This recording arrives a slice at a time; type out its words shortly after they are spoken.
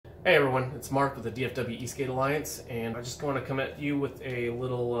Hey everyone, it's Mark with the DFW ESK8 Alliance, and I just want to come at you with a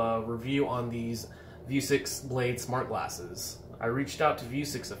little review on these Vuzix Blade smart glasses. I reached out to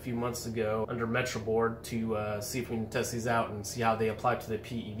Vuzix a few months ago under Metro Board to see if we can test these out and see how they apply to the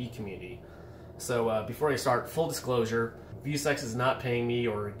PEV community. So before I start, full disclosure, Vuzix is not paying me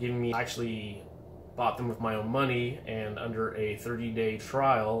or giving me. I actually bought them with my own money, and under a 30-day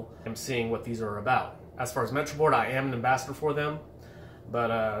trial, I'm seeing what these are about. As far as Metro Board, I am an ambassador for them.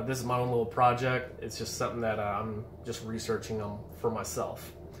 But this is my own little project. It's just something that I'm just researching for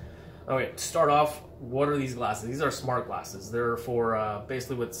myself. Okay, to start off, what are these glasses? These are smart glasses. They're for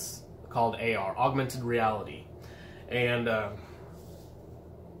basically what's called AR, Augmented Reality. And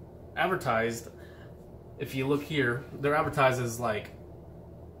advertised, if you look here, they're advertised as like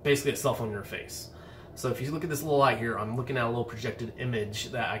basically a cell phone in your face. So if you look at this little light here, I'm looking at a little projected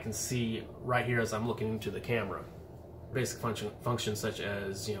image that I can see right here as I'm looking into the camera. Basic functions such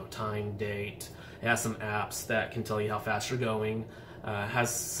as, time, date. It has some apps that can tell you how fast you're going. Has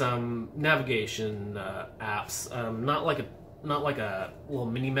some navigation apps, not like a little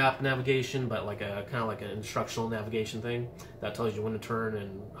mini map navigation, but like a kind of like an instructional navigation thing that tells you when to turn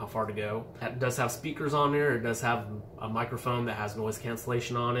and how far to go. It does have speakers on there. It does have a microphone that has noise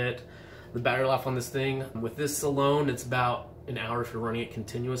cancellation on it. The battery life on this thing, with this alone, it's about an hour if you're running it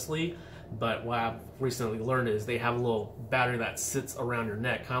continuously. But what I've recently learned is they have a little battery that sits around your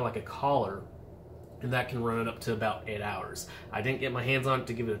neck, kind of like a collar, and that can run it up to about 8 hours. I didn't get my hands on it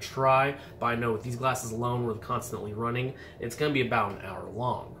to give it a try, but I know with these glasses alone, we're constantly running, it's going to be about an hour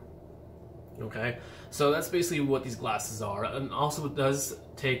long. Okay, so that's basically what these glasses are. And also it does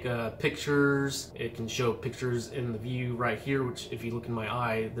take pictures. It can show pictures in the view right here, which if you look in my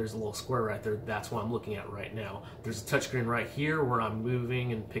eye, there's a little square right there. That's what I'm looking at right now. There's a touchscreen right here where I'm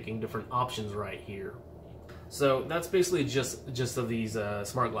moving and picking different options right here. So that's basically just of these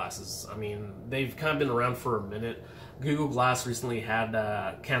smart glasses. I mean, they've kind of been around for a minute. Google Glass recently had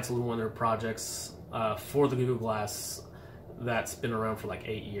canceled one of their projects for the Google Glass that's been around for like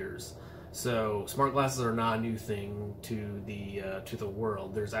 8 years. So smart glasses are not a new thing to the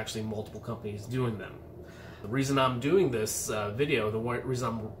world. There's actually multiple companies doing them. The reason I'm doing this video, the reason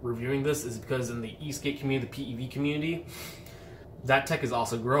I'm reviewing this, is because in the ESK8 community, the PEV community, that tech is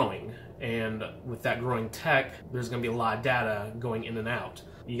also growing. And with that growing tech, there's going to be a lot of data going in and out.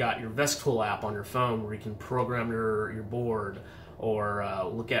 You got your Vest app on your phone where you can program your board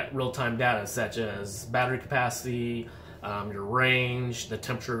or look at real-time data such as battery capacity, your range, the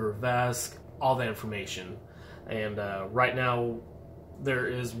temperature of your vest, all that information. And right now there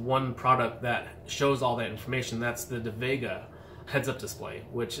is one product that shows all that information. That's the Vega heads-up display,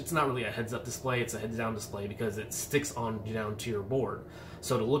 which it's not really a heads-up display, it's a heads-down display because it sticks on down to your board.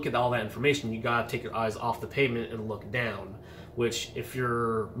 So to look at all that information, you gotta take your eyes off the pavement and look down, which if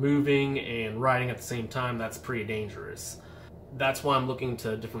you're moving and riding at the same time, that's pretty dangerous. That's why I'm looking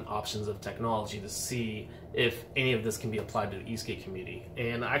to different options of technology to see if any of this can be applied to the ESK8 community.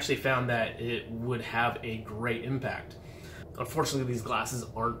 And I actually found that it would have a great impact. Unfortunately, these glasses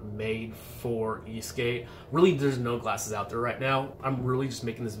aren't made for ESK8. Really, there's no glasses out there right now. I'm really just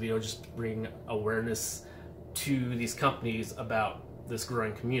making this video just to bring awareness to these companies about this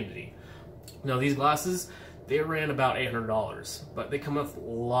growing community. Now, these glasses, they ran about $800, but they come with a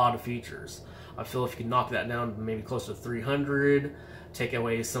lot of features. I feel if you could knock that down to maybe close to $300, take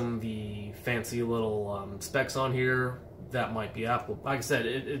away some of the fancy little specs on here, that might be applicable. Like I said,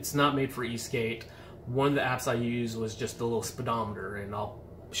 it's not made for ESK8. One of the apps I used was just a little speedometer, and I'll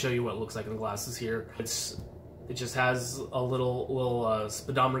show you what it looks like in the glasses here. It just has a little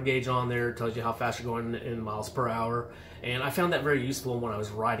speedometer gauge on there, tells you how fast you're going in miles per hour, and I found that very useful when I was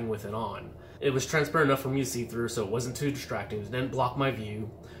riding with it on. It was transparent enough for me to see through, so it wasn't too distracting. It didn't block my view.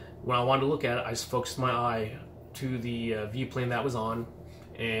 When I wanted to look at it, I just focused my eye to the view plane that was on,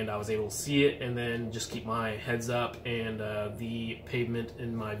 and I was able to see it and then just keep my heads up and the pavement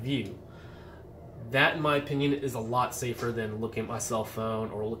in my view. That, in my opinion, is a lot safer than looking at my cell phone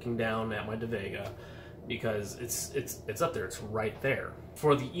or looking down at my Vega, because it's up there, it's right there.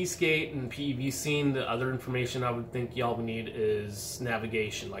 For the ESK8 and PEV scene, the other information I would think y'all would need is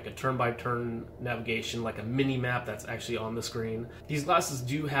navigation, like a turn-by-turn navigation, like a mini map that's actually on the screen. These glasses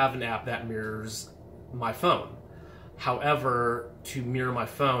do have an app that mirrors my phone. However, to mirror my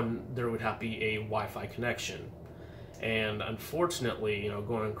phone, there would have to be a Wi-Fi connection. And unfortunately,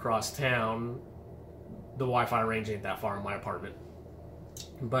 going across town, the Wi-Fi range ain't that far in my apartment.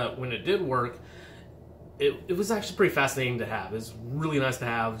 But when it did work, it was actually pretty fascinating to have. It's really nice to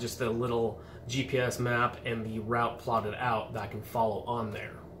have just a little GPS map and the route plotted out that I can follow on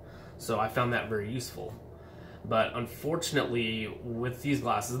there. So I found that very useful. But unfortunately, with these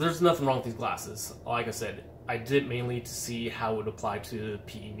glasses, there's nothing wrong with these glasses. Like I said, I did mainly to see how it would apply to the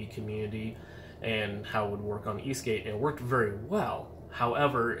PEV community and how it would work on ESK8, and it worked very well.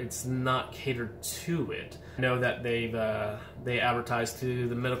 However, it's not catered to it. I know that they advertise to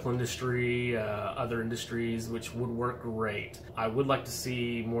the medical industry, other industries, which would work great. I would like to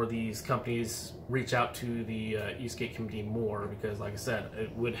see more of these companies reach out to the ESK8 community more, because like I said,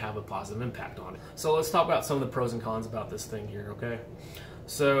 it would have a positive impact on it. So let's talk about some of the pros and cons about this thing here, okay?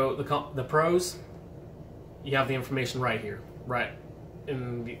 So the pros, you have the information right here, right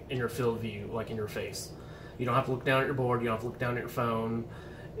in your field of view, like in your face. You don't have to look down at your board, you don't have to look down at your phone.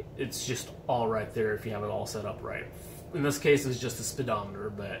 It's just all right there if you have it all set up right. In this case, it's just a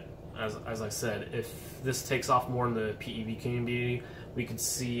speedometer, but as I said, if this takes off more in the PEV community, we could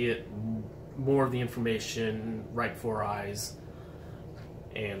see it, more of the information right before our eyes,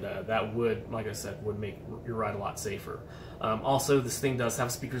 and that would, like I said, would make your ride a lot safer. Also, this thing does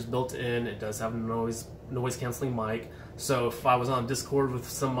have speakers built in. It does have a noise canceling mic. So if I was on Discord with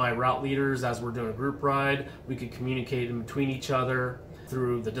some of my route leaders as we're doing a group ride, we could communicate in between each other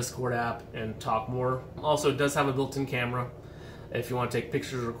through the Discord app and talk more. Also, it does have a built-in camera. If you want to take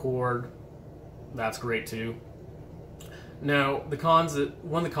pictures, record, that's great too. Now, one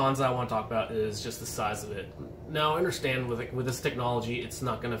of the cons I want to talk about is just the size of it. Now, I understand with this technology, it's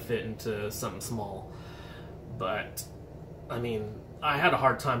not going to fit into something small, but I mean, I had a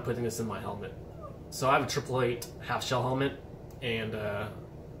hard time putting this in my helmet. So I have a 888 half shell helmet, and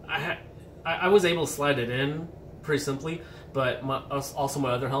I was able to slide it in pretty simply, but also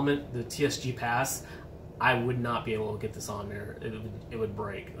my other helmet, the TSG Pass, I would not be able to get this on there. It would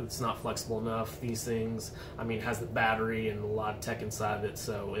break. It's not flexible enough, these things. I mean, it has the battery and a lot of tech inside of it,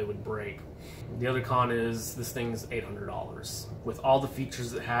 so it would break. The other con is this thing's $800. With all the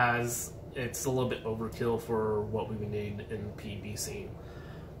features it has, it's a little bit overkill for what we would need in the PEV scene.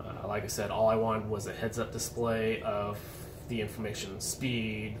 Like I said, all I wanted was a heads-up display of the information,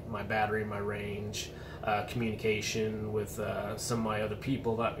 speed, my battery, my range, communication with some of my other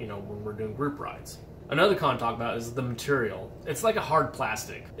people that, you know, when we're doing group rides. Another con to talk about is the material. It's like a hard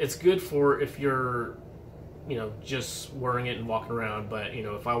plastic. It's good for if you're, you know, just wearing it and walking around, but, you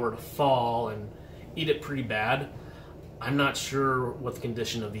know, if I were to fall and eat it pretty bad, I'm not sure what the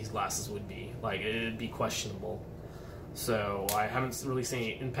condition of these glasses would be. Like, it'd be questionable. So I haven't really seen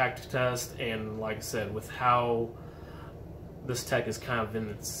any impact test, and like I said, with how this tech is kind of in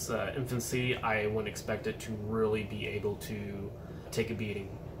its infancy, I wouldn't expect it to really be able to take a beating.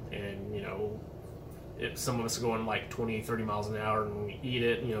 And, you know, if some of us are going like 20, 30 miles an hour and we eat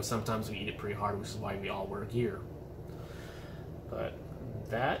it, you know, sometimes we eat it pretty hard, which is why we all wear gear. But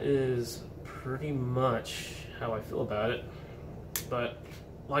that is pretty much how I feel about it. But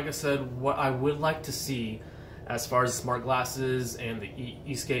like I said, what I would like to see as far as smart glasses and the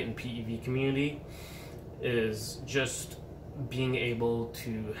ESK8 and PEV community is just being able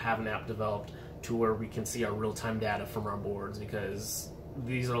to have an app developed to where we can see our real-time data from our boards, because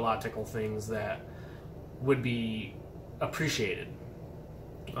these are a lot of technical things that would be appreciated.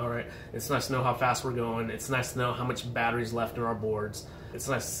 Alright, it's nice to know how fast we're going. It's nice to know how much battery's left in our boards. It's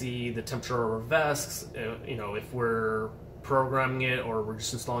nice to see the temperature of our vesks, you know, if we're programming it or we're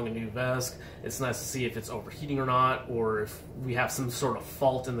just installing a new VESC. It's nice to see if it's overheating or not, or if we have some sort of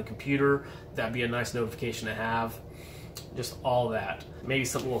fault in the computer. That'd be a nice notification to have. Just all that. Maybe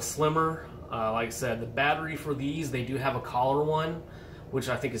something a little slimmer. Like I said, the battery for these, they do have a collar one, which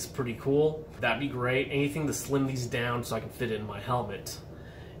I think is pretty cool. That'd be great. Anything to slim these down so I can fit it in my helmet.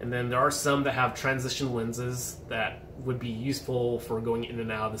 And then there are some that have transition lenses that would be useful for going in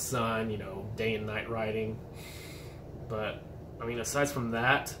and out of the sun, you know, day and night riding. But I mean, aside from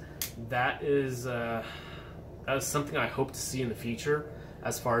that, that is something I hope to see in the future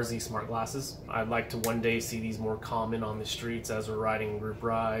as far as these smart glasses. I'd like to one day see these more common on the streets as we're riding group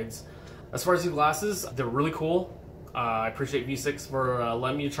rides. As far as these glasses, they're really cool. I appreciate Vuzix for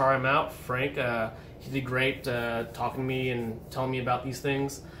letting me try them out. Frank, he did great talking to me and telling me about these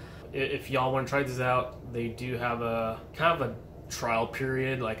things. If y'all want to try these out, they do have a kind of a trial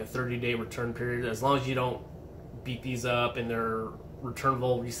period, like a 30-day return period. As long as you don't beat these up in their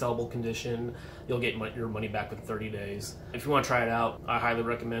returnable, resellable condition, you'll get your money back within 30 days. If you want to try it out, I highly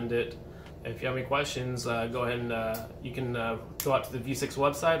recommend it. If you have any questions, go ahead and you can go out to the Vuzix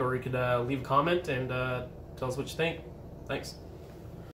website, or you could leave a comment and tell us what you think. Thanks.